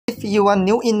If you are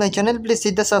new in my channel, please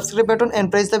hit the subscribe button and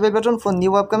press the bell button for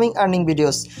new upcoming earning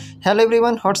videos. Hello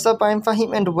everyone, what's up? I am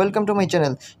Fahim and welcome to my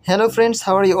channel. Hello friends,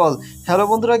 how are you all? Hello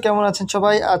বন্ধুরা, কেমন আছেন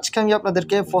সবাই? আজকে আমি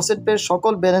আপনাদেরকে Faucetpay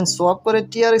সকল balance swap করে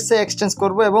TRX এ exchange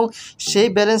করব এবং সেই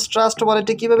ব্যালেন্স ট্রাস্ট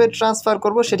ওয়ালেটে কিভাবে ট্রান্সফার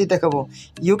করব সেটি দেখাবো।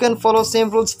 You can follow same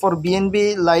rules for BNB,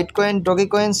 Litecoin,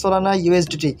 Dogecoin, Solana,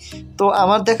 USDT. তো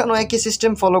আমার দেখানো একই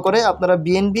সিস্টেম ফলো করে আপনারা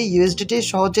BNB, USDT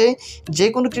সহজে যে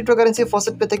কোনো ক্রিপ্টোকারেন্সি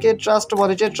Faucetpay থেকে ট্রাস্ট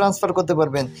ওয়ালেটে ট্রান্সফার করতে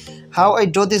পারবেন। How I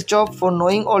do this job, for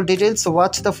knowing all details,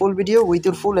 watch the full video with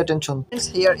your full attention.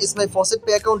 Here is my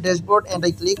Faucetpay account dashboard and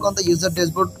I click on the user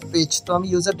dashboard page. তো আমি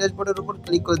user dashboard এর উপর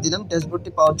click করে দিলাম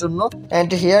ড্যাশবোর্ডটি পাওয়ার জন্য। And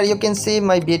here you can see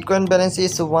my Bitcoin balance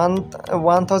is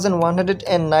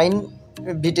 1109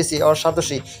 BTC or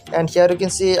Satoshi, and here you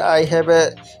can see I have a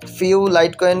few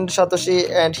Litecoin Satoshi,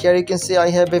 and here you can see I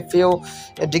have a few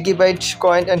Gigabyte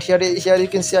coin, and here you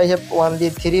can see I have only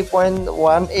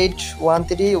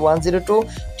 3.1813102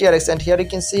 TRX, and here you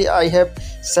can see I have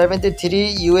 73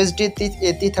 USD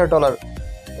Tether dollar,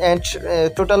 and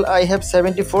total I have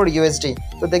 74 USD.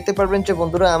 তো দেখতে পারবেন যে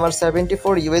বন্ধুরা আমার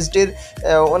 74 USD এর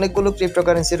অনেকগুলো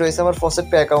cryptocurrency রয়েছে আমার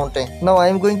Faucetpay অ্যাকাউন্টে। Now I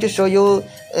am going to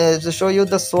show you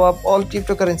the swap all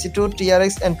cryptocurrency to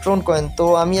TRX and Tron coin. তো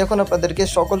আমি এখন আপনাদেরকে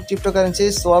সকল ক্রিপ্টোকারেন্সি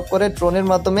সোয়াপ করে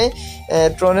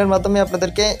ট্রনের মাধ্যমে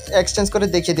আপনাদেরকে এক্সচেঞ্জ করে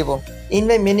দেখিয়ে দেব। In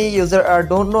my many user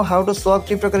don't know how to swap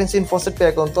cryptocurrency in Faucetpay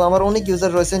account. তো আমার অনেক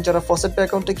ইউজার রয়েছেন যারা Faucetpay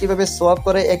অ্যাকাউন্টে কিভাবে সোয়াপ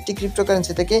করে একটি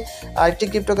ক্রিপ্টোকারেন্সি থেকে আরেকটি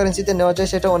ক্রিপ্টোকারেন্সিতে নেওয়া যায়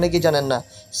সেটা অনেকেই জানেন না।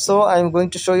 So I am going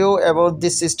to show you about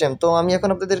this system. তো আমি এখন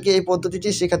আপনাদেরকে এই পদ্ধতিটি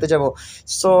শেখাতে যাব।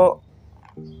 So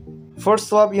for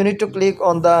swap you need to click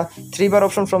on the 3 bar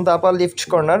option from the upper left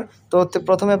corner. তো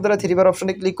প্রথমে আপনারা 3 bar option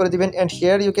এ ক্লিক করে দিবেন, and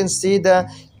here you can see the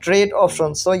trade option.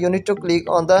 So you need to click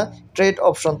on the trade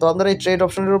option. তো আপনারা এই trade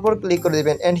option এর উপর ক্লিক করে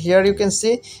দিবেন, and here you can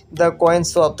see the coin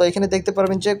swap. তো এখানে দেখতে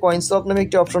পারবেন যে coin swap নামে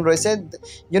একটি অপশন রয়েছে।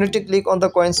 You need to click on the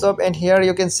coin swap, and here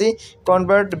you can see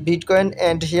convert Bitcoin,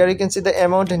 and here you can see the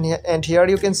amount, and here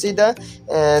you can see the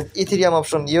Ethereum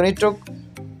option. You need to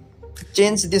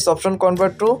change this option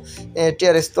convert to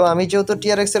TRX. তো আমি যেহেতু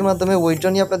TRX এর মাধ্যমে withdraw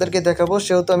নিয়ে আপনাদেরকে দেখাবো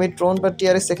সেহেতু আমি ট্রন বা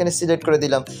TRX এখানে সিলেক্ট করে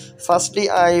দিলাম। Firstly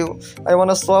I want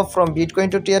to swap from Bitcoin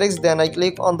to TRX, then I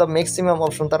click on the maximum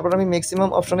option. তারপর আমি ম্যাক্সিমাম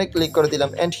অপশনে ক্লিক করে দিলাম,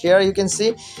 and here you can see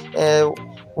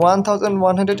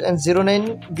 1109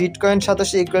 Bitcoin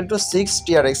Satoshi equal to 6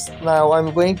 TRX. Now I'm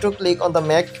going to click on the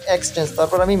Mac exchange.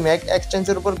 তারপর আমি Mac exchange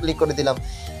এর উপর click করে দিলাম,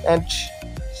 and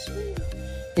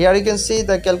here you can see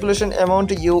the calculation amount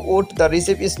you owed. The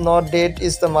receipt is not dead,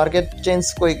 is the market change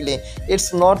quickly. It's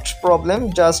not problem,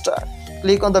 just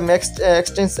click on the next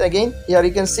exchange again. Here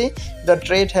you can see the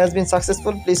trade has been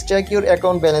successful, please check your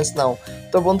account balance now.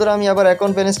 তো বন্ধুরা আমি আবার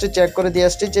account ব্যালেন্সটি check করে দিয়ে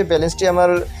আসছি যে ব্যালেন্সটি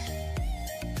আমার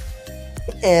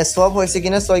swap হয়েছে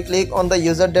কিনা। So I click on the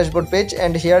user dashboard page,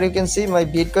 and here you can see my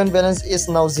Bitcoin balance is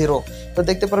now 0. তো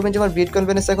দেখতে পারবেন যে আমার Bitcoin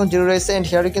balance এখন 0 রয়েছে, and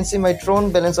here you can see my Tron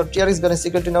balance or TRX balance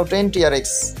equal to now 10 TRX.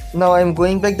 Now I am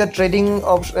going back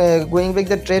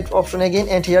the trade option again,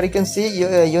 and here you can see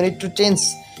you need to change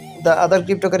the other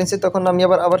cryptocurrency. তখন আমি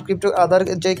আবার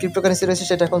যে cryptocurrency রয়েছে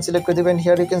সেটা এখন select করে দিবেন।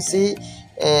 Here you can see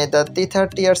the Tether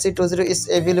TRC20 is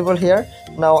available here.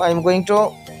 Now I am going to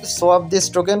swap this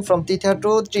token from Tether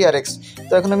to TRX.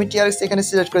 তো এখন আমি TRX এখানে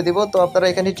সিলেক্ট করে দিব। তো আপনারা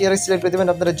এখানে TRX সিলেক্ট করে দিবেন।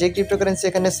 আপনারা যে ক্রিপ্টোকারেন্সি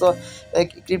এখানে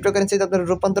ক্রিপ্টোকারেন্সিতে আপনারা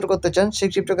রূপান্তর করতে চান সেই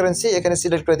ক্রিপ্টোকারেন্সি এখানে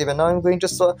সিলেক্ট করে দিবেন। Now I am going to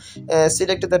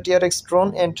select the TRX Tron,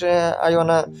 and I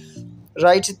wanna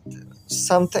write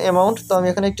some amount. তো আমি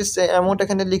এখানে একটি অ্যামাউন্ট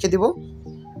এখানে লিখে দিব।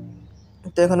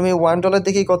 তো এখন আমি $1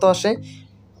 দেখি কত আসে,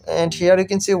 and here you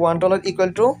can see $1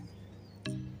 equal to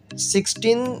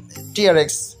 16 TRX.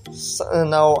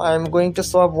 Now I am going to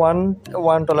swap $1.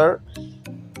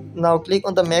 Now click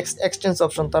on the max exchange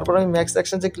option. তারপর আমি max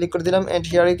exchange এ ক্লিক করে দিলাম, and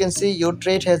here you can see your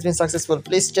trade has been successful,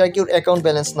 please check your account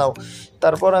balance now.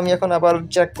 তারপর আমি এখন আবার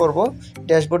check করব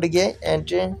ড্যাশবোর্ডে গিয়ে, and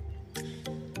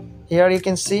here you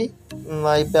can see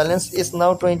my balance is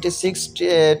now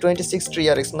 26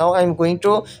 TRX. Now I am going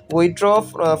to withdraw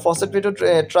Faucetpay to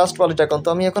Trustwallet account. তো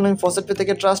আমি এখন Faucetpay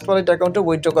থেকে Trustwallet অ্যাকাউন্টে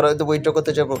উইথড্র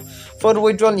করতে যাব। For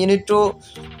withdrawal you need to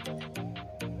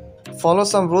follow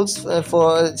some rules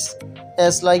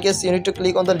like as you need to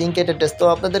click on the linked address. তো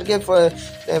আপনাদেরকে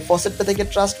Faucetpay থেকে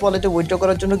Trustwallet উইথড্র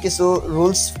করার জন্য কিছু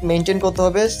রুলস মেইনটেইন করতে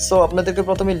হবে। সো আপনাদেরকে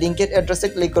প্রথমে লিঙ্কেড অ্যাড্রেসে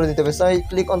ক্লিক করে দিতে হবে। So I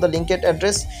click on the linked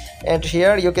address, and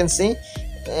here you can see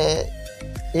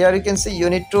you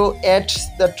need to add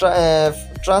the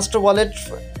Trustwallet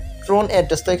Tron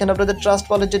address. তো এখানে আপনাদের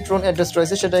Trustwallet যে Tron address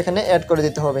রয়েছে সেটা এখানে অ্যাড করে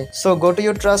দিতে হবে। So go to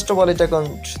your Trustwallet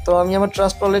account. তো আমি আমার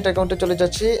Trustwallet অ্যাকাউন্টে চলে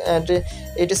যাচ্ছি, and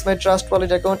it is my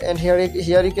Trustwallet account, and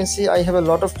here you can see I have a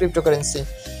lot of cryptocurrency.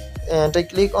 and I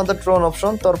click on the Tron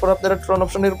option তারপর আপনারা Tron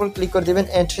অপশনের উপর ক্লিক করে দিবেন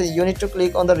and you need to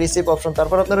click on the receive option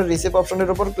তারপর আপনারা receive অপশনের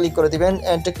উপর ক্লিক করে দিবেন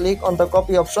and click on the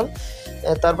copy option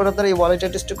তারপর আপনারা এই ওয়ালেট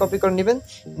অ্যাড্রেসটি কপি করে নেবেন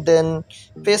দেন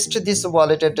পেস্ট দিস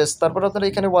ওয়ালেট অ্যাড্রেস তারপর আপনারা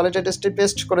এখানে ওয়ালেট অ্যাড্রেসটি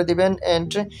পেস্ট করে দিবেন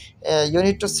and you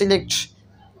need to select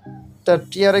the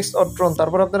TRX or Tron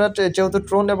তারপর আপনারা যেহেতু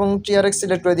Tron এবং TRX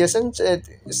সিলেক্ট করে দিয়েছেন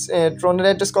ট্রনের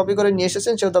অ্যাড্রেস কপি করে নিয়ে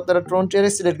এসেছেন সেহেতু আপনারা Tron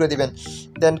TRX সিলেক্ট করে দিবেন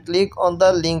দেন click on the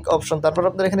link option তারপর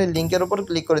আপনারা এখানে লিঙ্কের উপর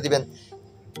ক্লিক করে দিবেন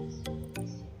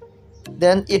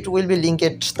দেন ইট উইল বি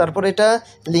লিঙ্কেড তারপর এটা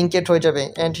লিঙ্কেড হয়ে যাবে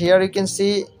and here you can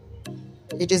see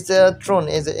it is the Tron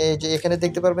এই যে এখানে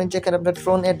দেখতে পারবেন যে এখানে আপনার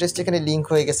Tron অ্যাড্রেসটি এখানে লিঙ্ক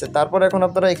হয়ে গেছে তারপর এখন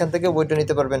আপনারা এখান থেকে উইথড্র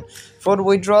নিতে পারবেন for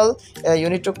withdrawal you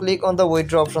need to click on the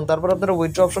withdraw option তারপর আপনারা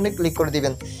উইথড্র অপশনে ক্লিক করে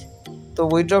দিবেন তো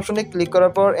উইথড্র অপশনে ক্লিক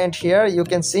করার পর and here you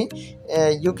can see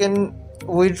you can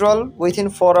withdrawal within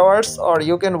 4 hours or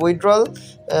you can withdrawal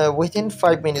within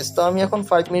 5 minutes তো আমি এখন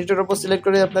 5 মিনিটের উপর সিলেক্ট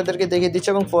করে আপনাদেরকে দেখিয়ে দিচ্ছি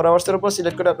এবং 4 আওয়ার্সের উপর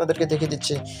সিলেক্ট করে আপনাদেরকে দেখিয়ে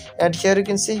দিচ্ছি and here you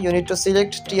can see you need to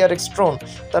select TRX Tron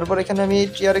তারপর এখানে আমি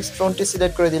TRX Tronটি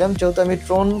সিলেক্ট করে দিলাম যেহেতু আমি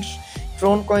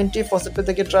Tron কয়েনটি Faucetpay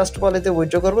থেকে ট্রাস্ট ওয়ালেটে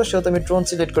উইথড্র করব সেহেতু আমি Tron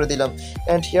সিলেক্ট করে দিলাম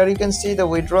and here you can see the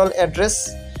withdrawal address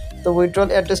তো withdrawal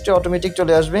অ্যাড্রেসটি অটোমেটিক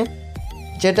চলে আসবে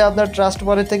যেটা আপনার ট্রাস্ট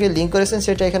ওয়ালেট থেকে লিংক করেছেন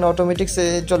সেটা এখানে অটোমেটিক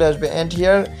চলে আসবে and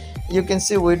here you can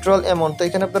see withdrawal amount তো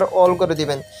এখানে আপনারা অল করে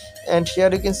দিবেন and here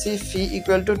you can see fee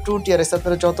equal to 2 TRX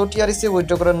আপনারা যত TRX এ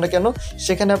উইথড্র করেন না কেন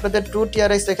সেখানে আপনাদের 2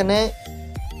 TRX এখানে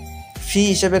ফি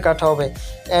হিসেবে কাটা হবে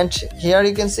and here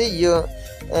you can see you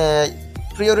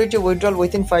priority withdrawal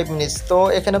within 5 minutes তো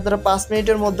এখানে আপনারা 5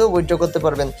 মিনিটের মধ্যে উইথড্র করতে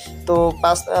পারবেন তো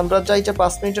আমরা চাইছে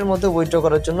 5 মিনিটের মধ্যে উইথড্র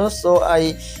করার জন্য so I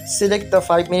select the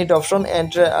 5 minute option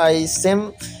and I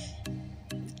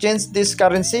change this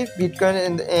currency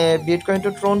Bitcoin to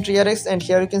Tron TRX and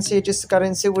here you can see it is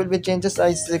currency will be changes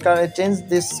I change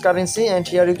this currency and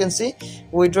here you can see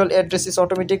withdrawal address is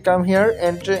automatic come here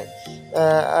and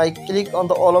I click on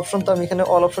the all option তো আমি এখানে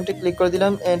all optionটি click করে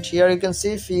দিলাম and here you can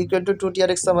see fee equal to 2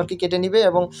 TRX আমাকে কেটে নেবে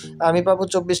এবং আমি পাবো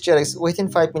 24 TRX within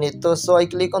 5 minutes তো so I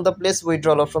click on the place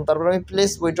withdrawal option তারপর আমি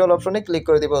place withdrawal option এ ক্লিক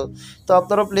করে দিব তো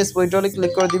আপনারা place withdrawal এ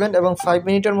ক্লিক করে দিবেন এবং 5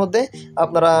 মিনিটের মধ্যে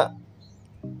আপনারা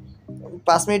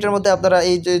 5 মিনিটের মধ্যে আপনারা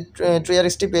এই যে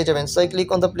TRXটি পেয়ে যাবেন so I click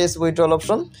on the place withdrawal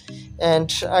option and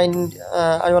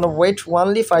I want to wait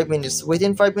only 5 minutes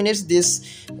within 5 minutes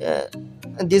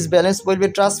this balance will be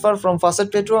transferred from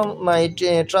Faucetpay to my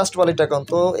trust wallet account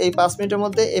তো এই 5 মিনিটের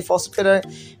মধ্যে এই Faucetpay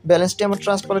ব্যালেন্সটি আমার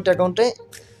ট্রাস্ট ওয়ালেট অ্যাকাউন্টে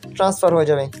transfer হয়ে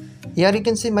যাবে here you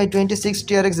can see my 26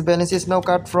 TRX balance is now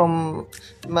cut from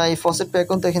my Faucetpay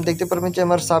account তো এখানে দেখতে পারবেন যে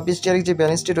আমার 26 TRX যে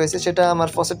ব্যালেন্সটি রয়েছে সেটা আমার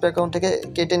Faucetpay অ্যাকাউন্ট থেকে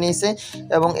কেটে নিয়েছে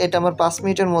এবং এটা আমার 5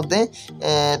 মিনিটের মধ্যে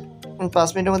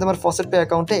আমার Faucetpay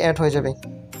অ্যাকাউন্টে অ্যাড হয়ে যাবে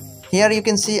here you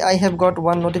can see I have got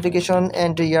one notification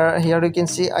and here you can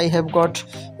see I have got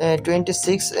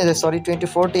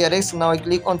 24 TRX now I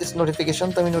click on this notification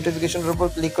তো আমি নোটিফিকেশনের উপর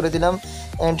ক্লিক করে দিলাম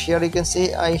and here you can see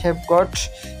I have got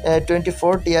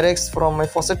 24 TRX from my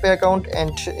Faucetpay account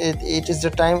and it is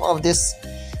the time of this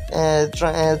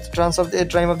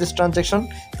time of this transaction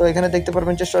তো এখানে দেখতে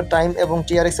পারবেন যে টাইম এবং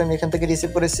TRX আমি এখান থেকে রিসিভ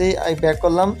করেছি ব্যাক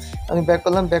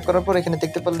ব্যাক করার পর এখানে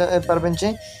দেখতে পারবেন যে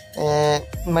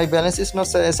মাই ব্যালেন্স ইজ নট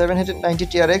 790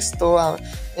 TRX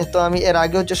তো আমি এর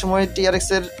আগেও যে সময় TRX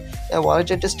এর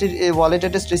ওয়ালেট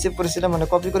অ্যাড্রেস রিসিভ করেছিলাম মানে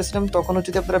কপি করেছিলাম তখনও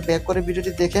যদি আপনারা ব্যাক করে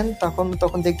ভিডিওটি দেখেন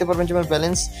তখন দেখতে পারবেন যে আমার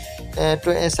ব্যালেন্স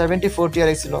 74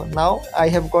 TRX ছিল নাও I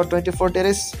have got 24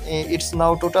 TRX it's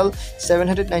now total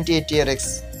 798 TRX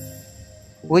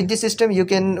with this system you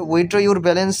can withdraw your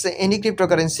balance any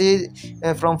cryptocurrency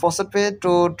from Faucetpay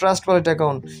to Trust Wallet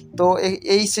account তো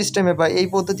এই সিস্টেমে বা এই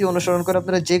পদ্ধতি অনুসরণ করে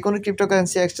আপনারা যে কোনো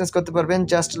ক্রিপ্টোকারেন্সি এক্সচেঞ্জ করতে পারবেন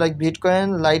just like bitcoin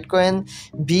Litecoin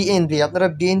BNB আপনারা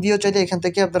BNBও চাইলে এখান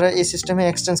থেকে আপনারা এই সিস্টেমে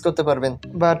এক্সচেঞ্জ করতে পারবেন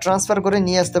বা ট্রান্সফার করে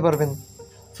নিয়ে আসতে পারবেন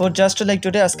ফর জাস্ট লাইক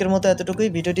টুডে আজকের মতো এতটুকুই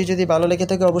ভিডিওটি যদি ভালো লেগে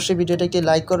থাকে অবশ্যই ভিডিওটা একটি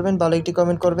লাইক করবেন ভালো একটি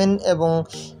কমেন্ট করবেন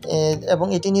এবং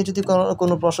এটি নিয়ে যদি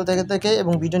কোনো প্রশ্ন থেকে থাকে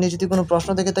এবং ভিডিও নিয়ে যদি কোনো প্রশ্ন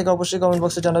থেকে থাকে অবশ্যই কমেন্ট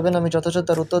বক্সে জানাবেন আমি যথাযথ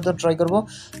তার উত্তর দেওয়ার ট্রাই করবো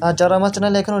আর যারা আমার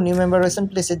চ্যানেলে এখনও নিউ মেম্বার রয়েছেন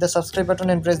please hit the subscribe button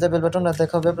and press the bell button আর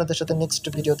দেখা হবে আপনাদের সাথে নেক্সট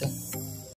ভিডিওতে